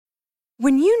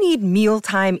When you need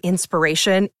mealtime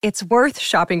inspiration, it's worth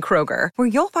shopping Kroger, where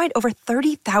you'll find over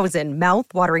 30,000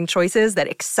 mouth-watering choices that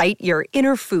excite your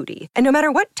inner foodie. And no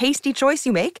matter what tasty choice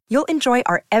you make, you'll enjoy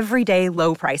our everyday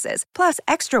low prices, plus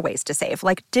extra ways to save,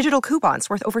 like digital coupons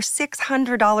worth over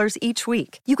 $600 each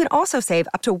week. You can also save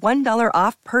up to $1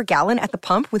 off per gallon at the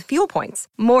pump with fuel points.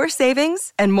 More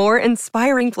savings and more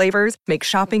inspiring flavors make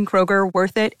shopping Kroger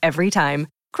worth it every time.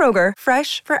 Kroger,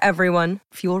 fresh for everyone.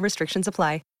 Fuel restrictions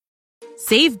apply.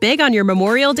 Save big on your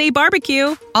Memorial Day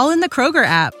barbecue, all in the Kroger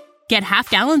app. Get half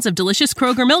gallons of delicious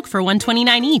Kroger milk for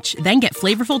 $1.29 each. Then get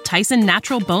flavorful Tyson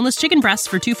natural boneless chicken breasts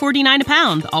for $2.49 a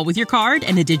pound, all with your card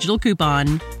and a digital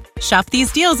coupon. Shop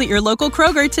these deals at your local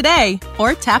Kroger today,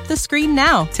 or tap the screen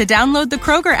now to download the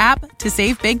Kroger app to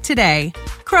save big today.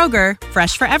 Kroger,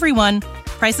 fresh for everyone.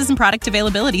 Prices and product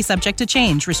availability subject to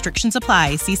change. Restrictions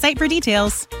apply. See site for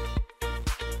details.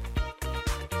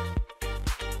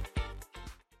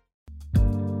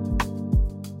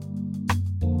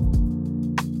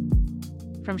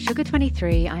 From Sugar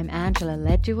 23, I'm Angela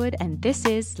Ledgerwood, and this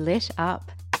is Lit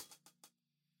Up.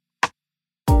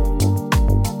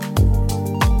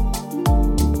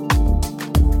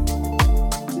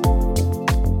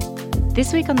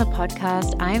 This week on the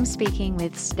podcast, I am speaking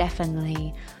with Stephan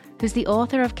Lee, who's the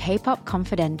author of K-Pop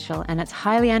Confidential and its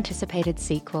highly anticipated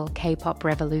sequel, K-Pop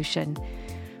Revolution.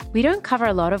 We don't cover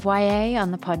a lot of YA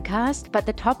on the podcast, but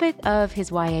the topic of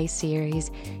his YA series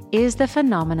is the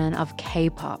phenomenon of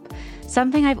K-pop,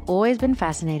 something I've always been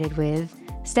fascinated with.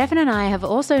 Stephan and I have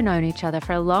also known each other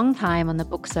for a long time on the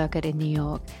book circuit in New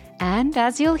York, and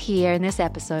as you'll hear in this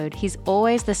episode, he's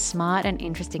always the smart and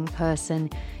interesting person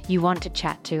you want to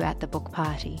chat to at the book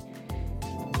party.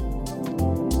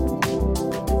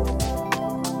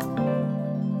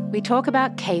 We talk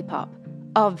about K-pop,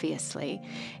 obviously,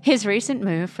 his recent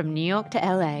move from New York to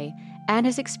LA, and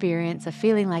his experience of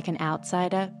feeling like an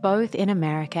outsider both in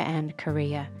America and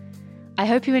Korea. I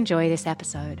hope you enjoy this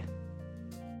episode.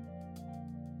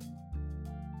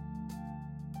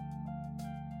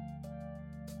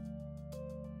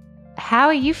 How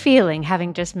are you feeling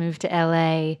having just moved to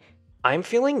LA? I'm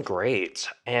feeling great,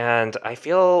 and I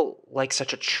feel like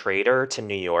such a traitor to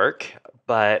New York,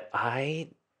 but I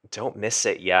don't miss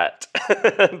it yet.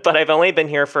 But I've only been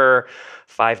here for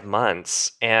 5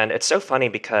 months, and it's so funny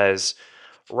because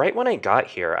right when I got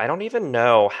here, I don't even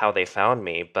know how they found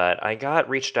me, but I got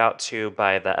reached out to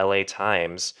by the LA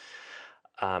Times,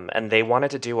 and they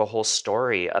wanted to do a whole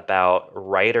story about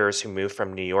writers who moved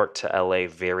from New York to LA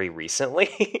very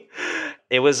recently.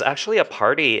 It was actually a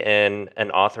party in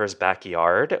an author's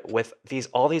backyard with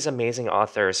all these amazing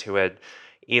authors who had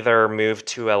either moved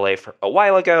to LA for a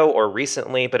while ago or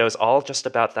recently, but it was all just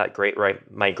about that great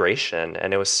migration.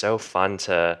 And it was so fun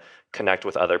to connect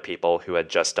with other people who had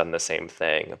just done the same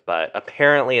thing. But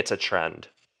apparently it's a trend.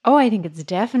 Oh, I think it's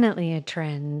definitely a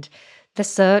trend. The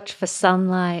search for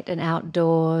sunlight and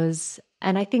outdoors.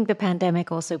 And I think the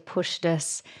pandemic also pushed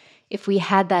us, if we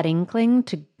had that inkling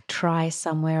to try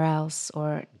somewhere else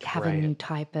or have a new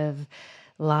type of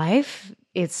life,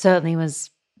 it certainly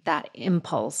was that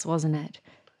impulse, wasn't it?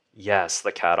 Yes,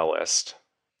 the catalyst.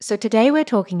 So today we're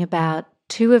talking about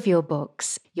two of your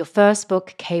books. Your first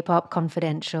book, K-Pop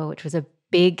Confidential, which was a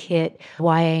big hit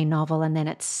YA novel, and then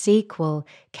its sequel,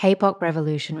 K-Pop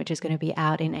Revolution, which is going to be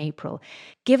out in April.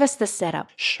 Give us the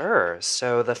setup. Sure.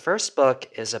 So the first book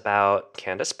is about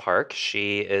Candace Park.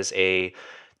 She is a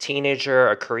teenager,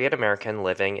 a Korean American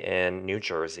living in New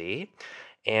Jersey,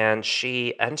 and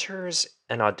she enters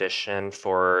an audition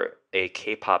for a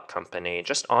K-pop company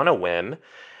just on a whim.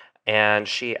 And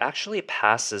she actually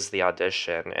passes the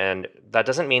audition. And that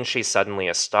doesn't mean she's suddenly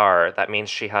a star. That means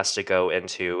she has to go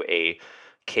into a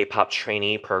K-pop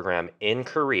trainee program in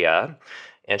Korea.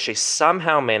 And she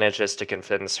somehow manages to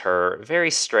convince her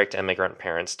very strict immigrant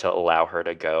parents to allow her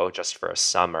to go just for a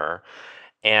summer.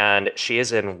 And she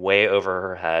is in way over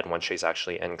her head when she's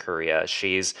actually in Korea.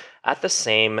 She's at the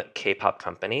same K-pop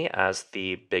company as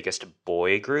the biggest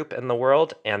boy group in the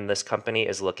world. And this company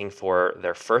is looking for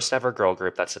their first ever girl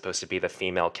group that's supposed to be the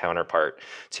female counterpart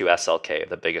to SLK,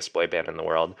 the biggest boy band in the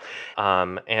world.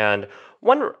 And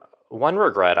one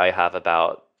regret I have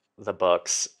about the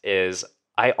books is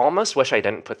I almost wish I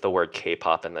didn't put the word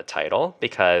K-pop in the title,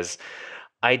 because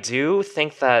I do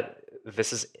think that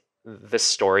this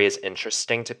story is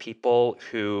interesting to people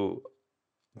who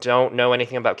don't know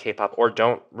anything about K-pop or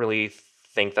don't really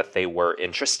think that they were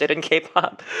interested in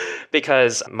K-pop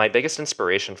because my biggest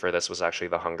inspiration for this was actually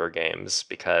the Hunger Games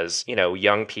because,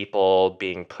 young people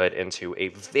being put into a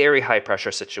very high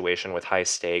pressure situation with high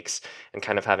stakes and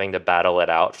kind of having to battle it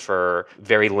out for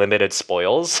very limited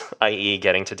spoils, i.e.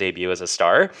 getting to debut as a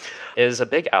star, is a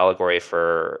big allegory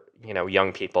for,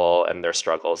 young people and their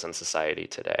struggles in society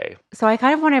today. So I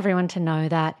kind of want everyone to know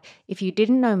that if you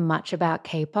didn't know much about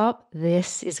K-pop,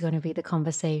 this is going to be the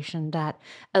conversation that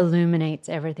illuminates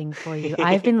everything for you.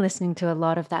 I've been listening to a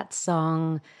lot of that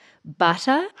song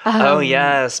Butter. Oh,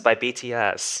 yes, by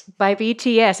BTS. By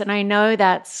BTS. And I know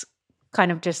that's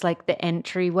kind of just like the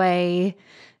entryway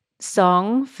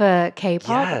song for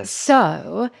K-pop. Yes.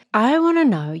 So I want to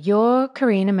know, you're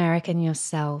Korean American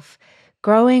yourself.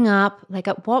 Growing up, like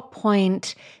at what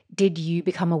point did you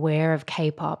become aware of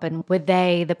K-pop? And were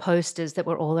they the posters that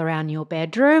were all around your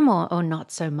bedroom or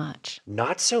not so much?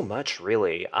 Not so much,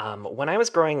 really. When I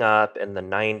was growing up in the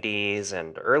 90s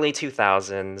and early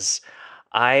 2000s,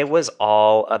 I was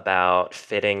all about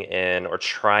fitting in or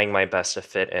trying my best to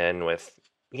fit in with,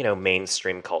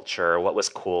 mainstream culture, what was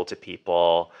cool to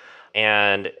people.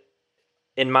 And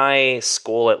in my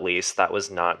school, at least, that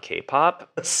was not K-pop.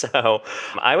 So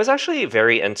I was actually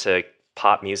very into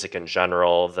pop music in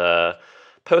general. The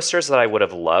posters that I would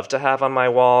have loved to have on my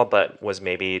wall, but was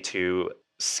maybe too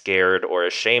scared or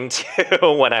ashamed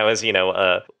to when I was,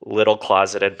 a little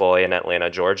closeted boy in Atlanta,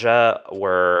 Georgia,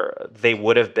 they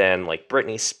would have been like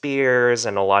Britney Spears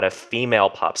and a lot of female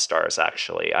pop stars,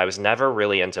 actually. I was never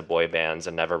really into boy bands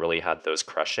and never really had those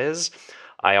crushes.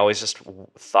 I always just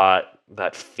thought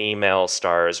that female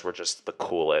stars were just the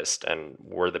coolest and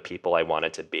were the people I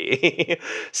wanted to be.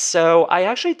 So I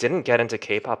actually didn't get into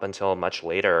K-pop until much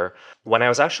later when I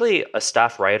was actually a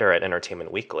staff writer at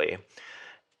Entertainment Weekly.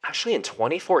 Actually, in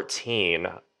 2014,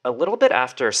 a little bit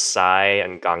after Psy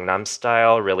and Gangnam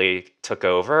Style really took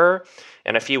over,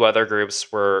 and a few other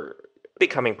groups were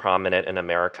becoming prominent in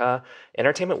America,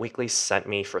 Entertainment Weekly sent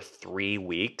me for 3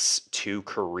 weeks to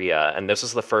Korea, and this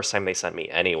was the first time they sent me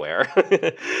anywhere.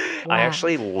 Wow. I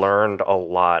actually learned a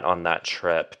lot on that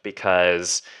trip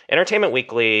because Entertainment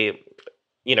Weekly,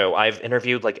 I've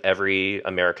interviewed like every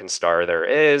American star there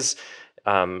is.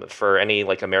 For any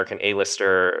like American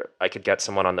A-lister, I could get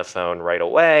someone on the phone right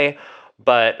away.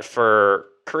 But for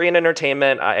Korean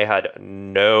entertainment, I had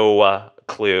no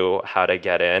clue how to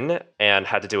get in and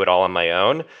had to do it all on my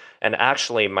own. And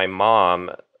actually, my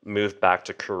mom moved back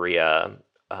to Korea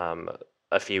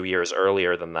a few years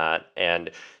earlier than that.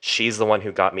 And she's the one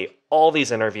who got me all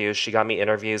these interviews. She got me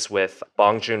interviews with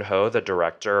Bong Joon-ho, the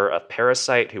director of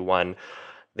Parasite, who won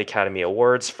the Academy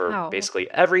Awards for basically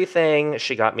everything.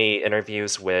 She got me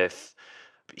interviews with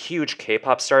huge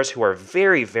K-pop stars who are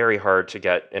very, very hard to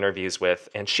get interviews with.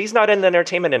 And she's not in the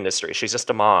entertainment industry. She's just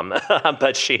a mom,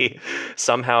 but she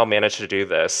somehow managed to do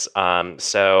this.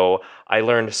 So I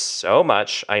learned so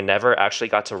much. I never actually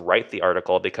got to write the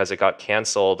article because it got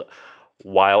canceled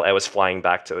while I was flying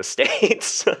back to the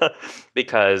States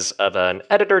because of an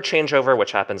editor changeover,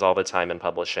 which happens all the time in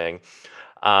publishing.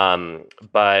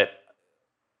 But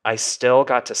I still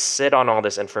got to sit on all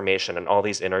this information and all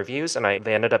these interviews, and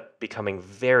they ended up becoming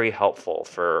very helpful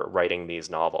for writing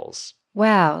these novels.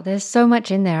 Wow, there's so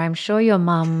much in there. I'm sure your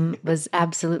mum was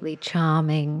absolutely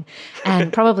charming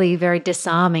and probably very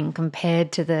disarming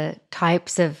compared to the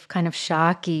types of kind of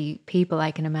sharky people I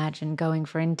can imagine going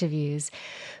for interviews.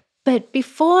 But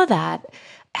before that,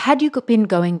 had you been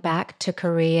going back to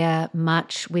Korea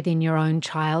much within your own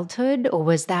childhood, or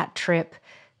was that trip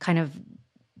kind of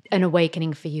an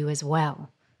awakening for you as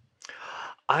well?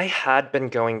 I had been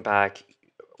going back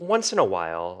once in a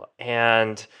while,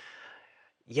 and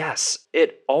yes,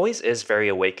 it always is very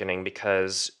awakening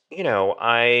because,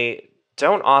 I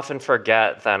don't often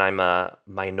forget that I'm a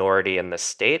minority in the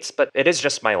States, but it is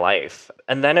just my life.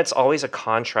 And then it's always a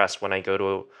contrast when I go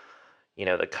to,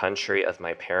 the country of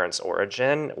my parents'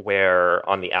 origin, where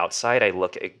on the outside I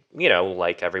look,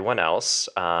 like everyone else.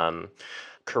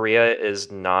 Korea is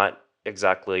not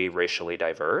exactly racially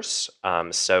diverse.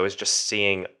 So it's just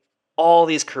seeing all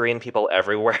these Korean people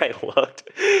everywhere I looked.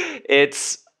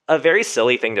 It's a very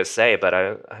silly thing to say, but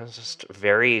I was just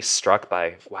very struck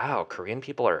by, wow, Korean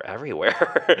people are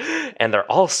everywhere. And there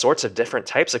are all sorts of different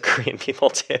types of Korean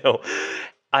people too.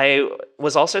 I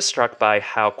was also struck by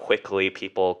how quickly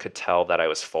people could tell that I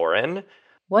was foreign.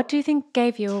 What do you think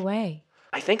gave you away?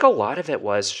 I think a lot of it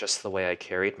was just the way I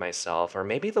carried myself, or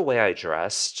maybe the way I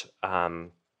dressed.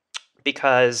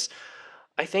 Because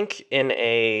I think in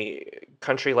a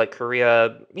country like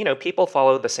Korea, people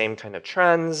follow the same kind of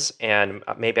trends, and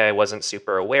maybe I wasn't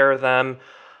super aware of them.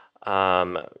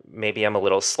 Maybe I'm a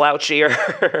little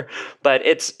slouchier, but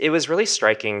it was really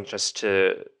striking just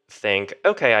to think,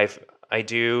 okay, I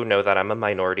do know that I'm a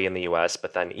minority in the US,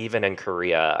 but then even in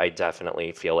Korea, I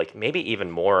definitely feel like maybe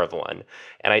even more of one.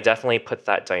 And I definitely put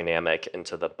that dynamic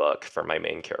into the book for my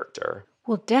main character.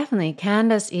 Well, definitely.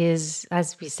 Candace is,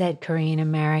 as we said, Korean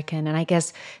American. And I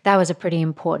guess that was a pretty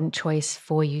important choice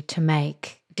for you to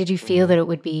make. Did you feel Mhm. that it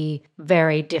would be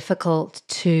very difficult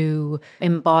to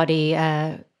embody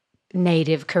a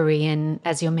native Korean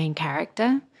as your main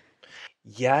character?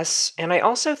 Yes, and I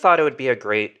also thought it would be a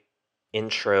great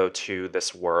intro to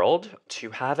this world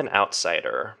to have an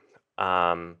outsider.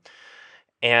 Um,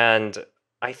 and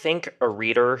I think a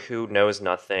reader who knows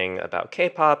nothing about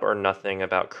K-pop or nothing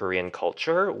about Korean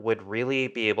culture would really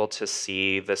be able to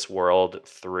see this world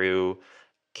through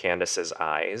Candace's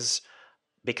eyes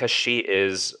because she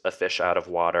is a fish out of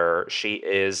water. She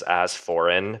is as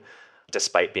foreign,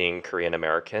 despite being Korean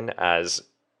American, as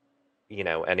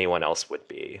anyone else would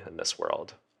be in this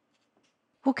world.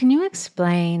 Well, can you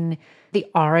explain the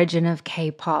origin of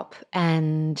K-pop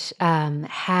and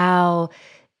how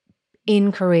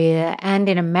in Korea and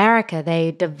in America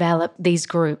they develop these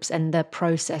groups and the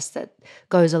process that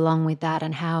goes along with that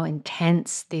and how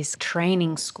intense these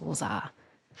training schools are?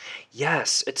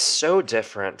 Yes, it's so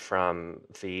different from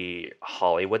the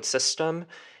Hollywood system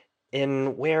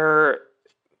in where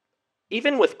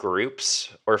even with groups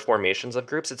or formations of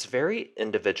groups, it's very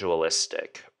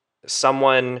individualistic.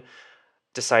 Someone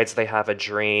decides they have a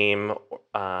dream,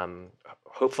 um,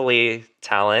 hopefully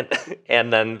talent,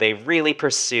 and then they really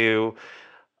pursue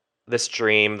this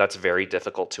dream that's very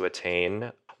difficult to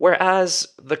attain. Whereas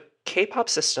the K-pop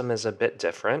system is a bit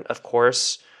different. Of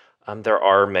course, there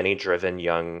are many driven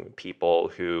young people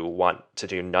who want to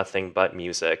do nothing but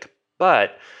music,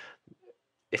 but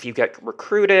if you get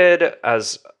recruited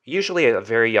as usually a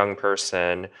very young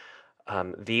person,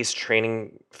 these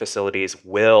training facilities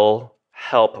will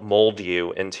help mold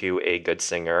you into a good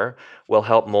singer, will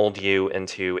help mold you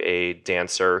into a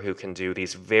dancer who can do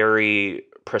these very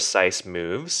precise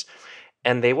moves.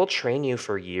 And they will train you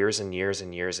for years and years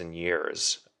and years and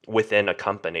years within a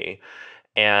company.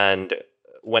 And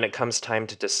when it comes time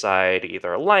to decide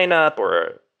either a lineup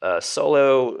or a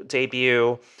solo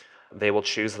debut, they will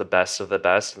choose the best of the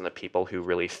best and the people who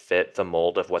really fit the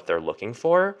mold of what they're looking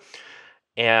for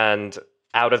and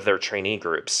out of their trainee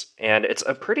groups. And it's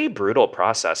a pretty brutal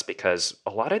process because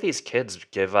a lot of these kids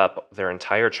give up their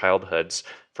entire childhoods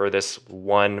for this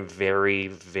one very,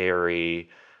 very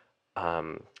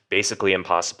basically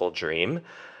impossible dream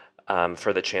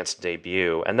for the chance to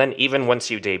debut. And then even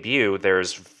once you debut,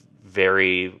 there's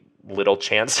very little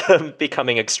chance of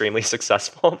becoming extremely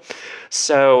successful.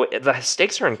 So the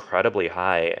stakes are incredibly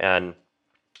high. And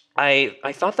I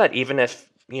thought that even if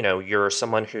you're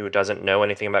someone who doesn't know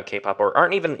anything about K-pop or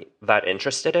aren't even that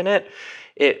interested in it,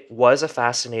 it was a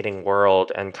fascinating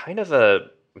world and kind of a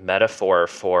metaphor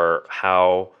for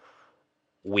how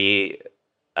we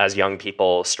as young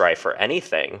people strive for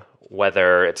anything,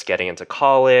 whether it's getting into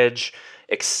college,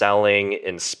 excelling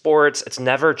in sports. It's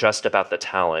never just about the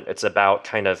talent. It's about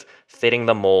kind of fitting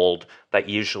the mold that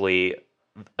usually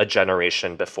a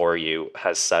generation before you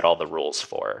has set all the rules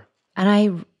for. And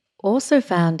I also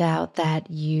found out that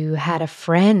you had a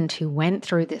friend who went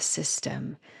through this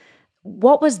system.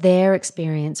 What was their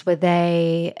experience? Were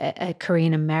they a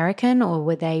Korean American or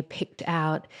were they picked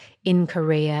out in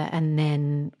Korea and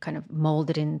then kind of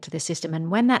molded into the system? And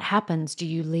when that happens, do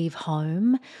you leave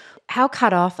home? How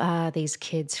cut off are these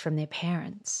kids from their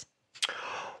parents?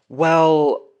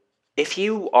 Well, if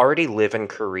you already live in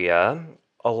Korea,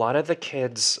 a lot of the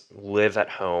kids live at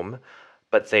home,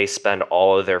 but they spend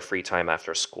all of their free time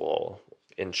after school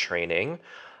in training.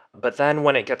 But then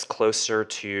when it gets closer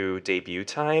to debut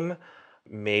time,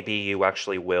 maybe you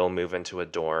actually will move into a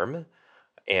dorm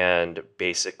and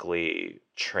basically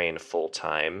train full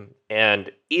time. And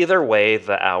either way,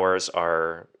 the hours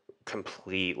are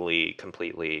completely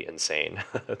insane.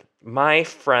 My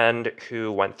friend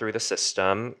who went through the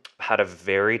system had a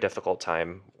very difficult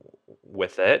time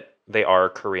with it. They are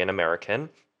Korean American.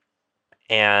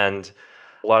 And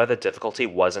a lot of the difficulty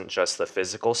wasn't just the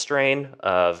physical strain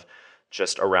of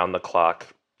just around the clock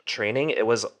training, it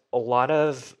was a lot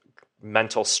of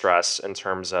mental stress in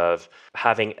terms of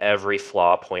having every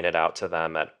flaw pointed out to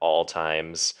them at all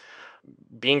times,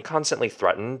 being constantly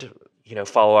threatened,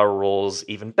 follow our rules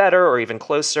even better or even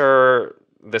closer.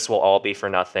 This will all be for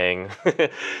nothing.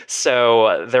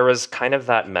 So there was kind of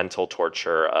that mental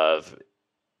torture of,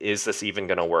 is this even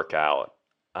going to work out?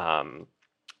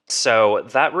 So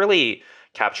that really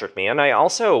captured me. And I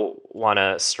also want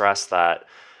to stress that,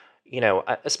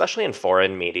 especially in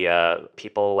foreign media,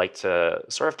 people like to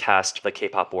sort of cast the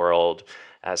K-pop world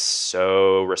as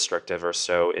so restrictive or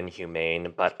so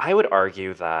inhumane. But I would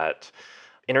argue that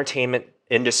entertainment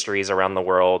industries around the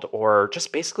world, or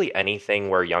just basically anything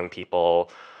where young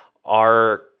people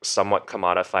are somewhat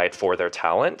commodified for their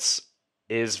talents,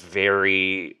 is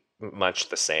very much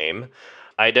the same.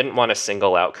 I didn't want to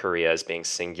single out Korea as being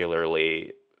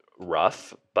singularly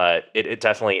rough, but it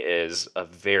definitely is a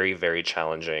very, very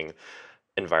challenging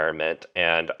environment.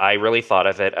 And I really thought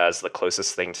of it as the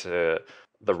closest thing to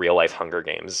the real life Hunger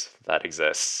Games that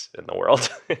exists in the world.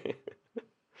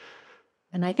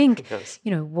 And I think, Yes.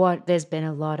 there's been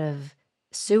a lot of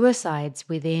suicides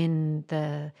within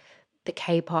the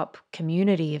K-pop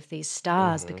community of these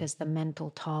stars Mhm. because the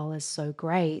mental toll is so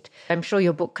great. I'm sure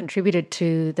your book contributed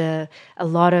to a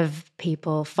lot of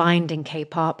people finding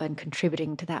K-pop and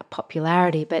contributing to that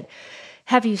popularity. But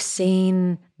have you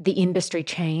seen the industry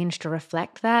change to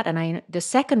reflect that? And the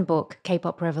second book,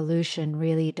 K-pop Revolution,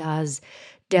 really does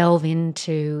delve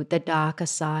into the darker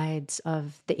sides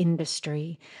of the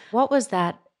industry. What was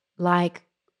that like,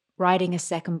 writing a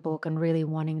second book and really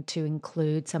wanting to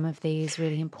include some of these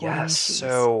really important Yes, issues?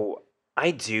 so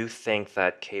I do think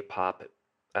that K-pop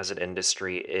as an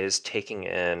industry is taking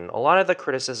in a lot of the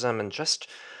criticism and just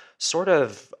sort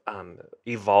of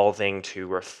evolving to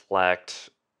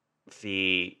reflect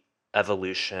the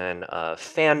evolution of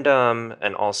fandom,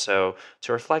 and also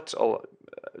to reflect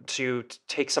to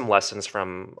take some lessons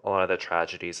from a lot of the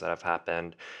tragedies that have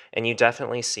happened. And you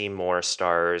definitely see more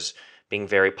stars being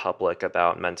very public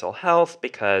about mental health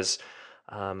because,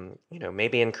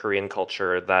 maybe in Korean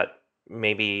culture that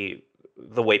maybe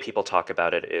the way people talk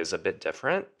about it is a bit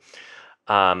different.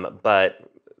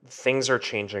 But things are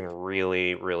changing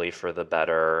really, really for the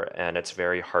better, and it's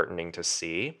very heartening to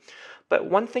see. But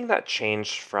one thing that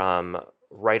changed from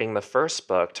writing the first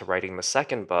book to writing the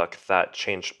second book that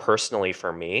changed personally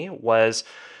for me was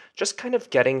just kind of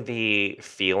getting the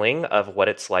feeling of what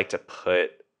it's like to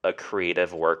put a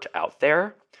creative work out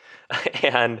there.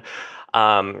 And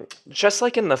just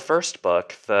like in the first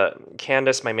book, the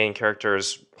Candace, my main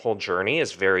character's whole journey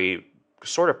is very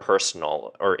sort of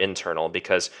personal or internal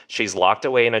because she's locked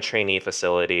away in a trainee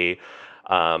facility.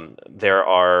 There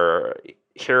are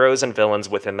heroes and villains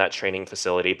within that training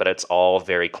facility, but it's all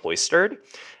very cloistered.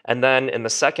 And then in the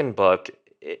second book,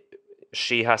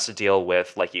 she has to deal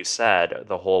with, like you said,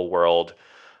 the whole world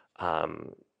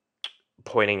um,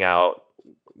 pointing out,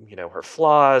 her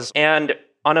flaws. And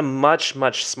on a much,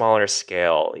 much smaller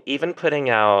scale, even putting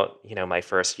out, my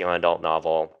first young adult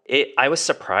novel, I was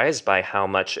surprised by how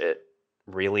much it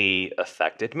really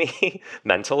affected me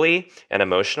mentally and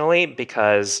emotionally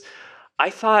because I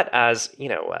thought, as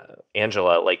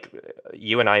Angela, like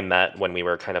you and I met when we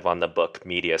were kind of on the book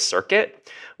media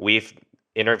circuit. We've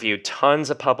interviewed tons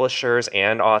of publishers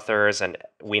and authors, and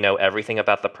we know everything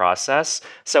about the process.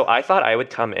 So I thought I would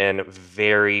come in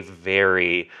very,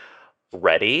 very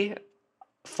ready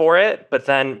for it. But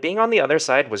then being on the other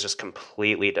side was just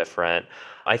completely different.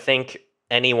 I think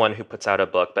anyone who puts out a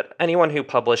book, but anyone who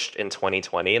published in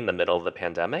 2020 in the middle of the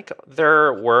pandemic,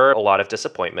 there were a lot of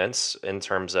disappointments in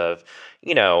terms of,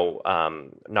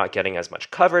 not getting as much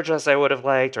coverage as I would have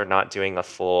liked, or not doing a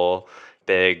full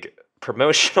big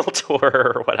promotional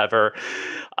tour or whatever.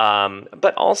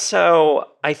 But also,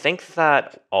 I think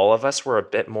that all of us were a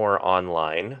bit more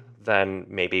online than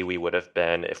maybe we would have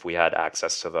been if we had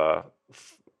access to the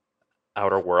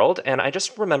outer world. And I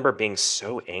just remember being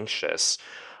so anxious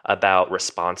about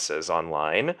responses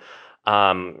online.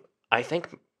 I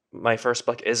think my first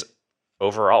book is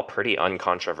overall pretty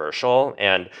uncontroversial.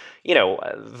 And,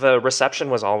 the reception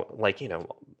was all like,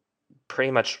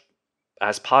 pretty much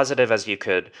as positive as you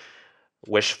could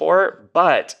wish for.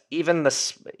 But even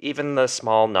the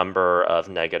small number of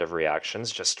negative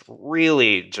reactions just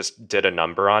really just did a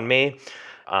number on me.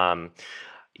 Um,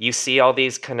 you see all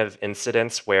these kind of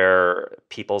incidents where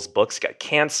people's books get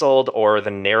canceled, or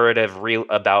the narrative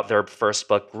about their first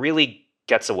book really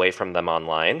gets away from them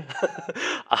online.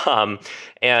 um,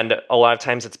 and a lot of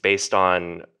times it's based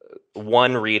on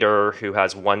one reader who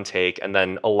has one take, and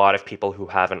then a lot of people who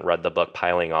haven't read the book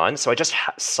piling on. So I just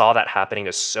saw that happening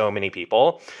to so many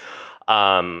people.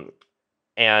 Um,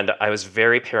 and I was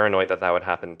very paranoid that that would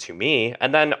happen to me.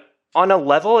 And then on a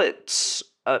level, it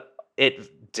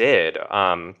did.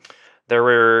 There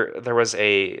was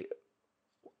I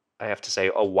have to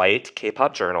say, a white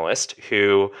K-pop journalist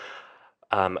who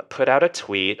put out a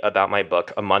tweet about my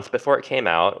book a month before it came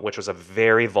out, which was a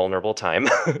very vulnerable time.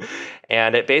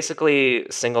 And it basically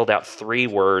singled out 3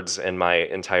 words in my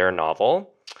entire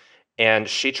novel. And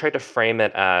she tried to frame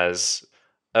it as,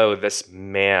 oh, this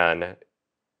man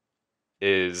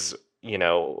is,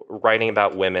 writing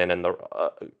about women and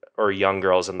or young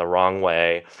girls in the wrong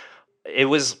way. It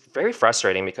was very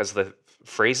frustrating because the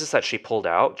phrases that she pulled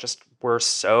out just were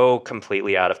so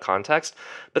completely out of context.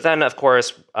 But then, of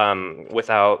course,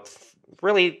 without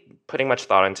really putting much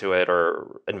thought into it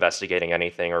or investigating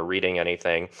anything or reading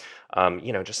anything,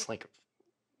 just like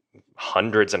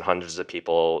hundreds and hundreds of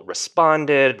people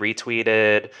responded,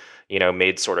 retweeted,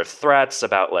 made sort of threats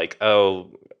about like,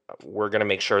 oh, we're going to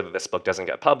make sure that this book doesn't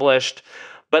get published.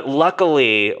 But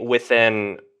luckily,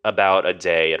 within about a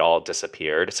day, it all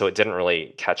disappeared. So it didn't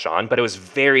really catch on, but it was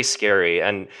very scary.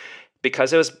 And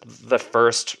because it was the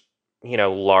first,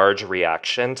 large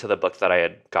reaction to the book that I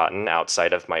had gotten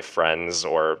outside of my friends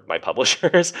or my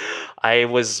publishers, I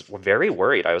was very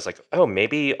worried. I was like, oh,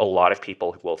 maybe a lot of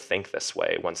people will think this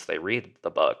way once they read the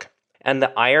book. And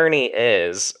the irony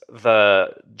is,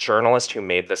 the journalist who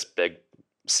made this big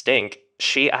stink,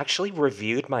 she actually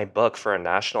reviewed my book for a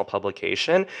national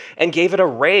publication and gave it a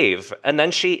rave. And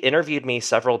then she interviewed me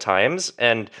several times.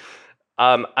 And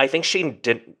I think she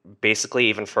did basically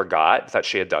even forgot that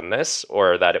she had done this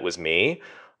or that it was me.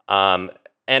 And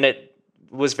it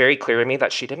was very clear to me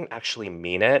that she didn't actually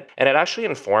mean it. And it actually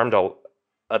informed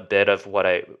a bit of what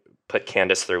I put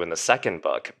Candace through in the second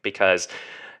book, because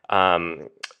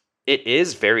it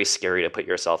is very scary to put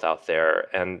yourself out there,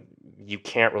 and you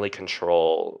can't really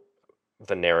control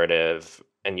the narrative,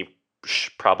 and you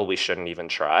probably shouldn't even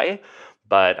try.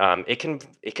 But it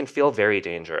can feel very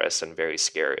dangerous and very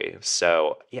scary.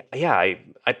 So yeah,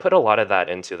 I put a lot of that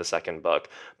into the second book,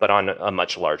 but on a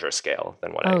much larger scale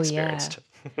than what I experienced.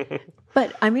 Yeah.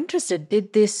 But I'm interested,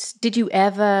 did you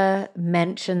ever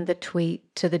mention the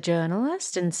tweet to the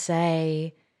journalist and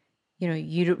say,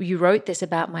 you wrote this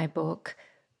about my book?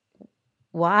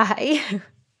 Why?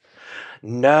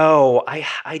 No,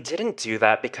 I didn't do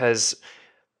that because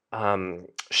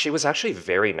she was actually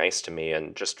very nice to me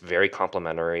and just very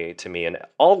complimentary to me in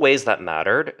all ways that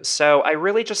mattered. So I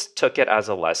really just took it as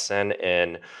a lesson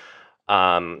in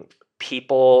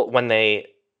people, when they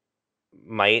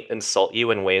might insult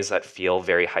you in ways that feel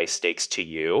very high stakes to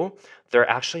you, they're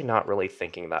actually not really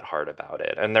thinking that hard about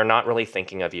it. And they're not really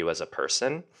thinking of you as a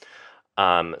person.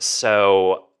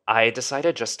 So I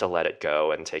decided just to let it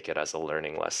go and take it as a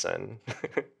learning lesson.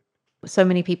 So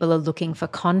many people are looking for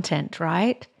content,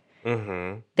 right?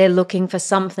 Mm-hmm. They're looking for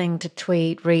something to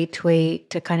tweet, retweet,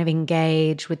 to kind of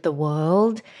engage with the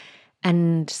world.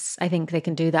 And I think they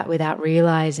can do that without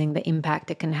realizing the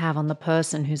impact it can have on the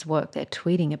person whose work they're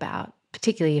tweeting about,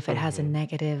 particularly if it has a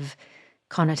negative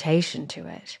connotation to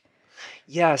it.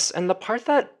 Yes, and the part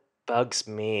that bugs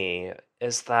me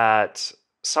is that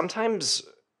sometimes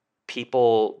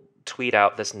people tweet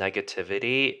out this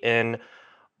negativity in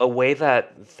a way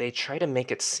that they try to make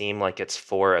it seem like it's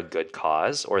for a good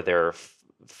cause, or they're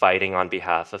fighting on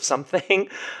behalf of something.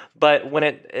 But when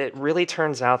it really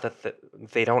turns out that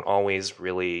they don't always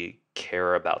really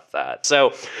care about that.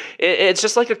 So it's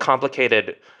just like a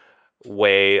complicated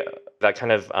way that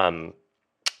kind of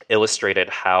illustrated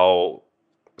how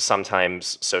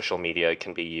sometimes social media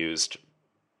can be used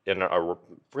in a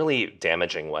really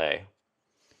damaging way.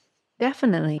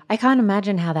 Definitely. I can't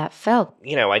imagine how that felt.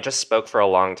 I just spoke for a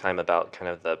long time about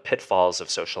kind of the pitfalls of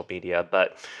social media,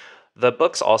 but the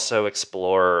books also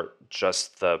explore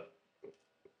just the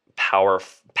power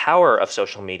of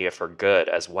social media for good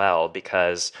as well,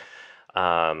 because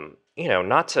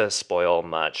not to spoil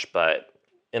much, but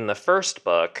in the first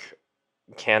book,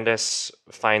 Candace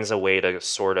finds a way to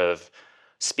sort of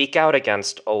speak out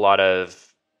against a lot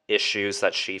of issues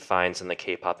that she finds in the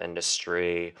K-pop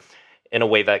industry in a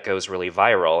way that goes really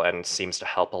viral and seems to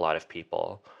help a lot of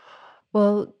people.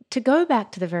 Well, to go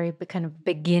back to the very kind of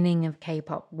beginning of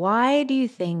K-pop, why do you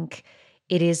think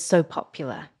it is so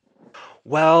popular?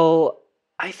 Well,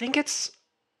 I think it's,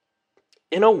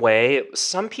 in a way,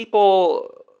 some people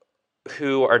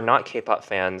who are not K-pop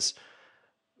fans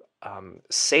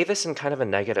say this in kind of a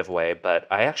negative way, but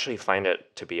I actually find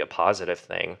it to be a positive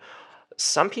thing.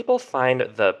 Some people find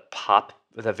the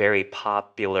very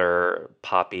popular,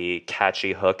 poppy,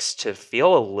 catchy hooks to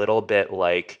feel a little bit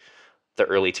like the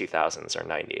early 2000s or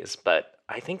 90s, but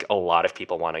I think a lot of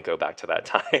people want to go back to that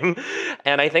time.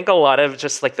 And I think a lot of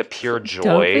just like the pure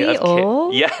joy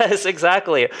of yes,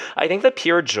 exactly. I think the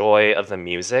pure joy of the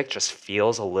music just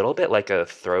feels a little bit like a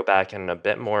throwback and a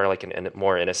bit more like a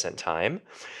more innocent time.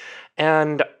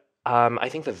 And I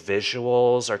think the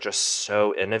visuals are just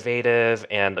so innovative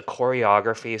and the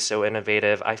choreography is so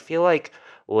innovative. I feel like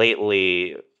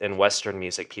lately in Western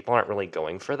music, people aren't really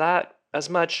going for that as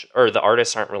much, or the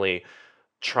artists aren't really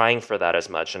trying for that as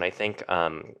much. And I think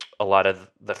a lot of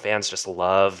the fans just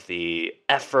love the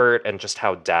effort and just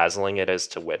how dazzling it is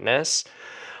to witness.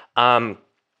 Um,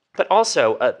 but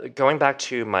also, going back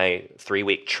to my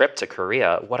 3-week trip to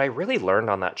Korea, what I really learned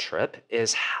on that trip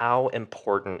is how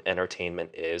important entertainment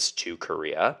is to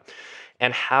Korea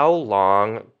and how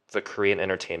long the Korean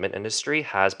entertainment industry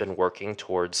has been working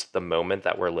towards the moment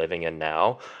that we're living in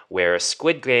now, where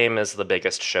Squid Game is the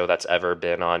biggest show that's ever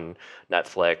been on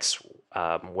Netflix,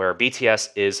 where BTS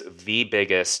is the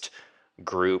biggest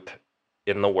group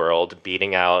in the world,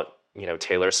 beating out,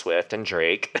 Taylor Swift and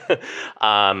Drake,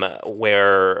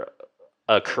 where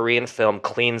a Korean film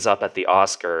cleans up at the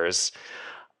Oscars.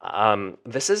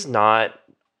 This is not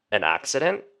an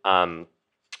accident.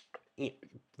 y-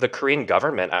 the Korean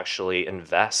government actually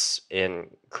invests in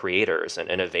creators and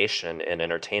innovation in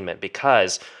entertainment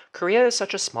because Korea is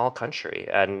such a small country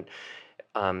and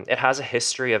it has a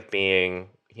history of being,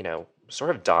 sort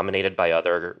of dominated by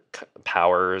other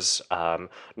powers.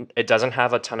 It doesn't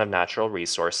have a ton of natural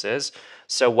resources.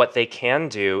 So, what they can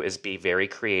do is be very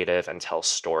creative and tell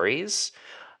stories.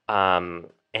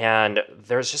 And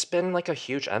there's just been like a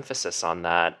huge emphasis on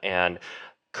that. And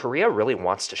Korea really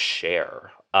wants to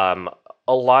share.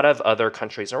 A lot of other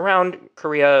countries around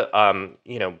Korea,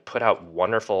 put out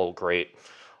wonderful, great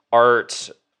art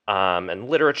and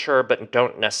literature, but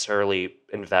don't necessarily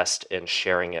invest in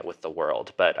sharing it with the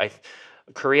world. But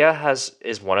Korea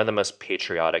is one of the most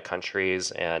patriotic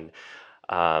countries, and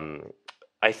um,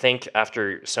 I think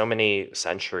after so many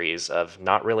centuries of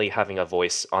not really having a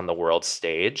voice on the world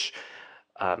stage,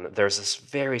 there's this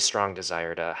very strong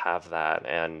desire to have that,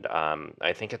 and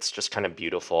I think it's just kind of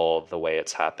beautiful the way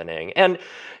it's happening. And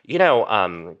you know,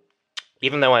 um,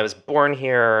 even though I was born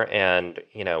here, and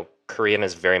Korean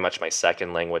is very much my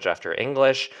second language after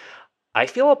English, I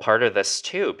feel a part of this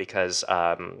too because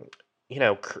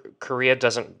Korea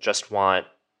doesn't just want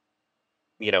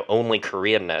only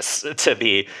Koreanness to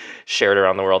be shared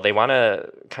around the world. They want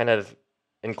to kind of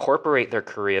incorporate their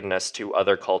Koreanness to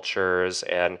other cultures.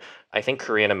 And I think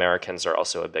Korean Americans are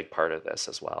also a big part of this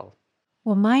as well.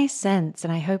 Well, my sense,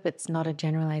 and I hope it's not a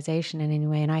generalization in any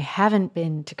way, and I haven't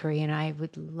been to Korea and I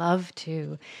would love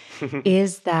to,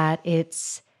 is that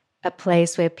it's a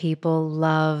place where people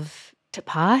love to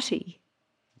party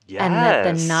and that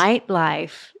the Yes.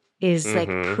 nightlife is like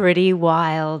Hmm. pretty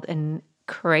wild and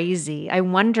crazy.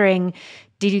 I'm wondering,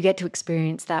 did you get to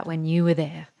experience that when you were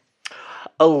there?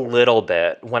 A little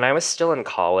bit. When I was still in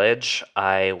college,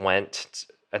 I went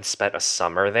and spent a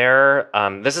summer there.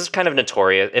 This is kind of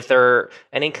notorious. If there are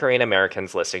any Korean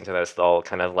Americans listening to this, they'll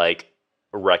kind of like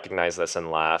recognize this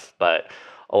and laugh. But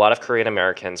a lot of Korean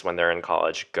Americans, when they're in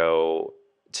college, go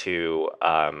to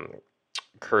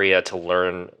Korea to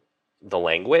learn the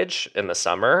language in the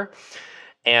summer.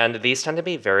 And these tend to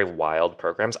be very wild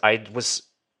programs. I was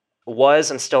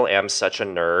and still am such a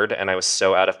nerd, and I was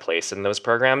so out of place in those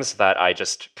programs that I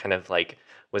just kind of like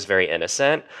was very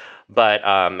innocent. But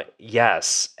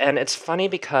yes, and it's funny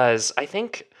because I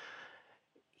think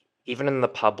even in the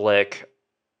public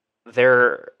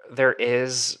there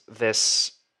is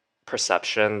this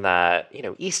perception that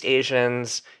East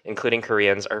Asians, including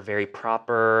Koreans, are very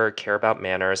proper, care about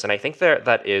manners, and I think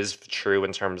that is true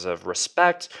in terms of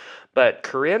respect. But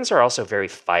Koreans are also very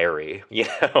fiery,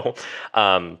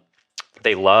 um,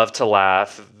 they love to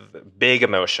laugh, big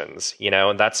emotions,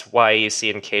 and that's why you see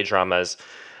in K dramas,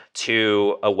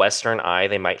 to a Western eye,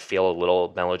 they might feel a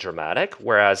little melodramatic,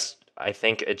 whereas I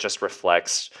think it just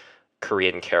reflects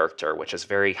Korean character, which is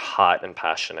very hot and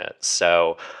passionate.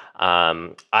 So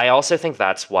I also think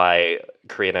that's why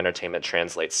Korean entertainment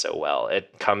translates so well.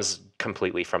 It comes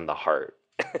completely from the heart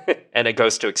and it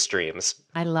goes to extremes.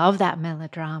 I love that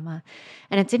melodrama.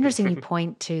 And it's interesting you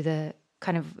point to the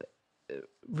kind of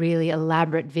really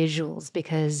elaborate visuals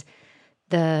because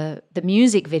the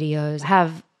music videos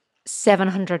have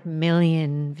 700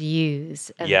 million views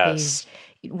of these. Yes.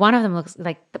 One of them looks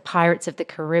like the Pirates of the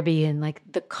Caribbean, like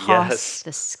the Yes. cost,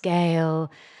 the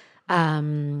scale,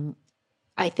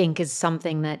 I think is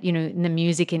something that, in the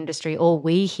music industry, all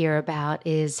we hear about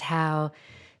is how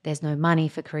there's no money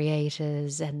for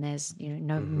creators and there's,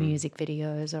 no Hmm. music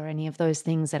videos or any of those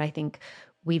things that I think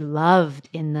we loved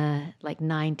in the like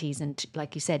 90s and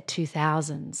like you said,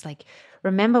 2000s. Like,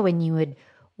 remember when you would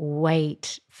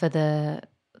wait for the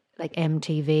like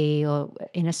MTV, or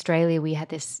in Australia, we had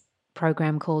this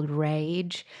program called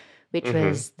Rage, which Hmm.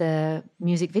 was the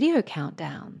music video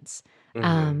countdowns.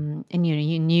 Hmm. And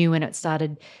you knew when it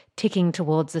started ticking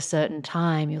towards a certain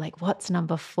time, you're like, what's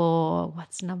number 4?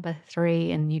 What's number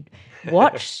 3? And you'd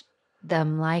watch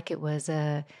them like it was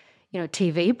a,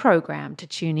 TV program to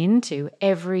tune into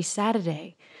every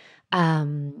Saturday.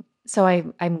 So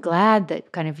I'm glad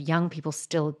that kind of young people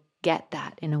still get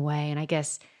that in a way. And I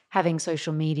guess having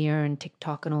social media and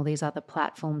TikTok and all these other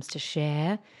platforms to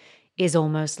share is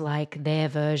almost like their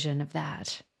version of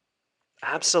that.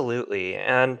 Absolutely.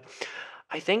 And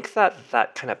I think that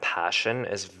that kind of passion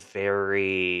is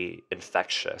very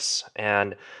infectious.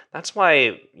 And that's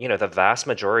why, the vast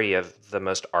majority of the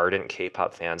most ardent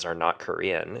K-pop fans are not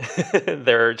Korean.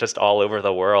 They're just all over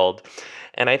the world.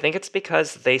 And I think it's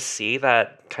because they see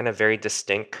that kind of very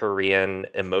distinct Korean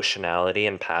emotionality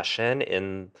and passion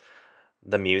in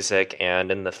the music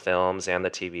and in the films and the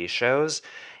TV shows.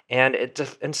 And it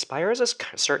inspires a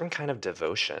certain kind of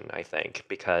devotion, I think,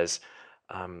 because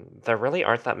there really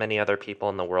aren't that many other people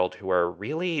in the world who are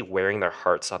really wearing their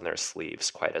hearts on their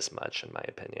sleeves quite as much, in my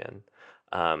opinion.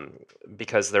 Um,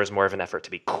 because there's more of an effort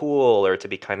to be cool or to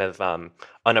be kind of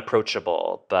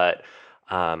unapproachable. But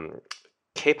um,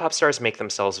 K-pop stars make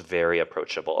themselves very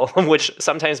approachable, which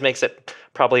sometimes makes it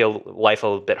probably life a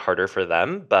little bit harder for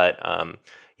them. But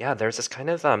yeah, there's this kind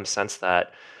of sense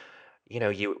that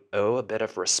you owe a bit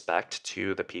of respect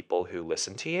to the people who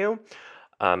listen to you,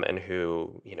 and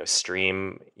who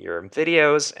stream your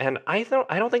videos, and I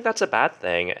don't think that's a bad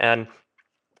thing, and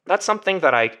that's something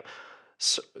that I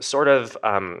sort of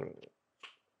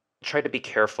try to be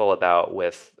careful about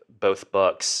with both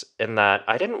books, in that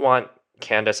I didn't want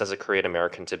Candace as a Korean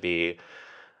American to be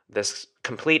this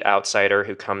complete outsider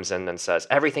who comes in and says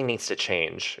everything needs to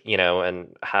change,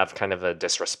 and have kind of a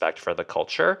disrespect for the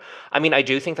culture. I mean, I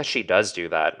do think that she does do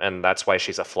that, and that's why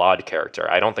she's a flawed character.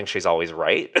 I don't think she's always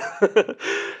right.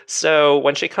 So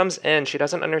when she comes in, she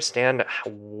doesn't understand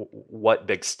what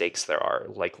big stakes there are.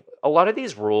 Like a lot of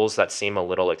these rules that seem a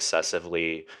little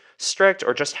excessively strict,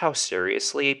 or just how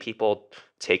seriously people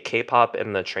take K-pop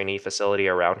in the trainee facility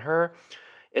around her,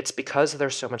 it's because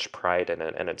there's so much pride in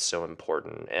it and it's so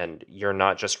important. And you're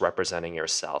not just representing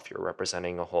yourself, you're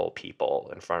representing a whole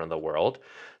people in front of the world.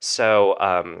 So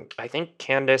I think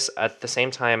Candace, at the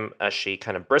same time as she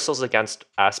kind of bristles against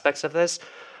aspects of this,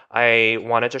 I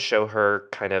wanted to show her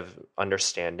kind of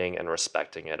understanding and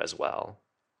respecting it as well.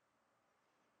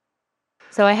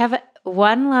 So I have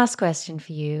one last question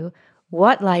for you.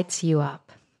 What lights you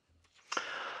up?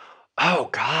 Oh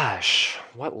gosh,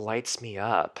 what lights me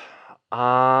up?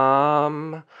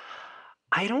 Um,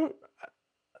 I don't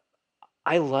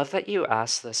I love that you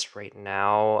asked this right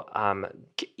now.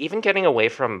 Even getting away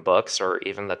from books or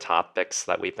even the topics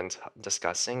that we've been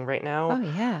discussing right Oh, now,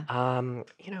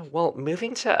 yeah. well,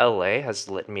 moving to LA has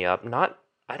lit me up. Not,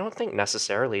 I don't think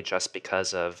necessarily just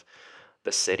because of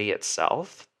the city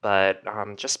itself, but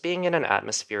just being in an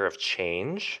atmosphere of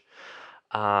change.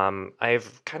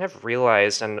 I've kind of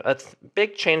realized, and a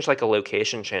big change like a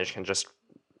location change can just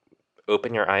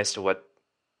open your eyes to what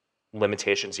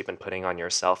limitations you've been putting on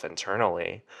yourself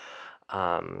internally.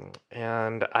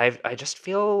 And I just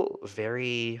feel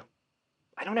very,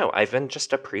 I don't know, I've been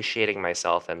just appreciating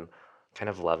myself and kind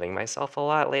of loving myself a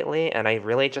lot lately. And I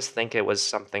really just think it was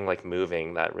something like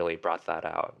moving that really brought that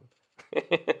out.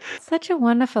 Such a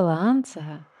wonderful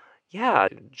answer. Yeah,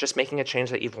 just making a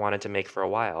change that you've wanted to make for a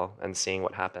while and seeing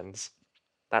what happens.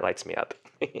 That lights me up.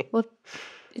 Well,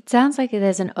 it sounds like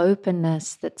there's an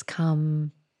openness that's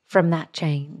come from that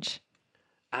change.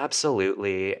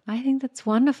 Absolutely. I think that's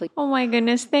wonderful. Oh my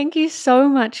goodness. Thank you so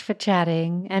much for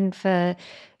chatting and for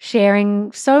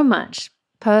sharing so much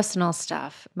personal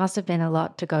stuff. Must have been a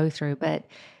lot to go through, but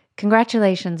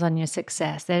congratulations on your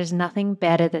success. There's nothing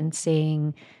better than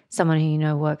seeing someone who you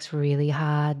know works really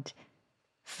hard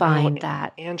Oh, find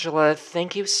that. Angela,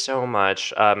 thank you so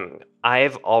much.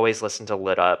 I've always listened to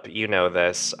Lit Up. You know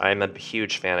this. I'm a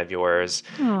huge fan of yours.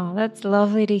 Oh, that's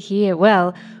lovely to hear.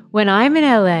 Well, when I'm in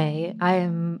LA, I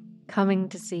am coming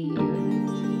to see you.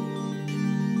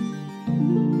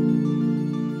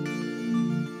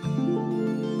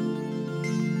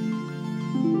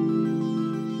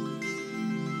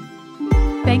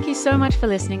 Thank you so much for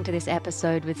listening to this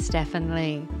episode with Stephan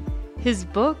Lee. His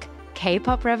book,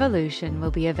 K-Pop Revolution,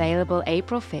 will be available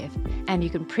April 5th, and you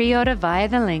can pre-order via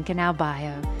the link in our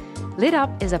bio. Lit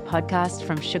Up is a podcast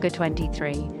from Sugar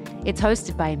 23. It's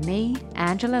hosted by me,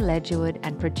 Angela Ledgerwood,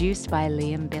 and produced by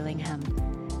Liam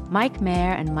Billingham. Mike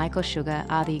Mayer and Michael Sugar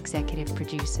are the executive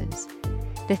producers.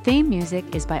 The theme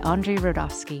music is by Andrei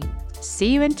Rodowski.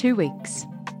 See you in 2 weeks.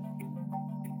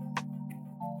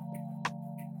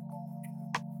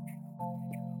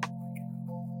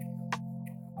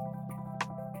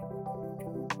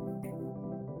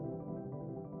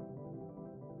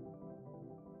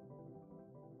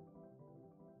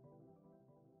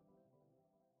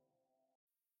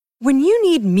 When you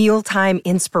need mealtime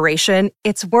inspiration,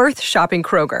 it's worth shopping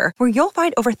Kroger, where you'll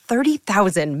find over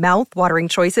 30,000 mouth-watering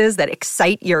choices that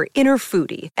excite your inner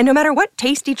foodie. And no matter what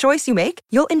tasty choice you make,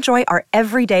 you'll enjoy our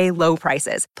everyday low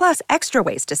prices, plus extra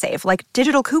ways to save, like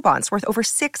digital coupons worth over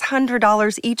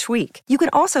 $600 each week. You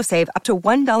can also save up to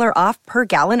 $1 off per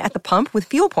gallon at the pump with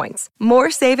fuel points.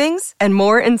 More savings and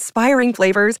more inspiring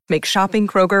flavors make shopping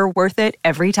Kroger worth it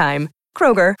every time.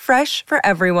 Kroger, fresh for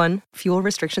everyone. Fuel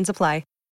restrictions apply.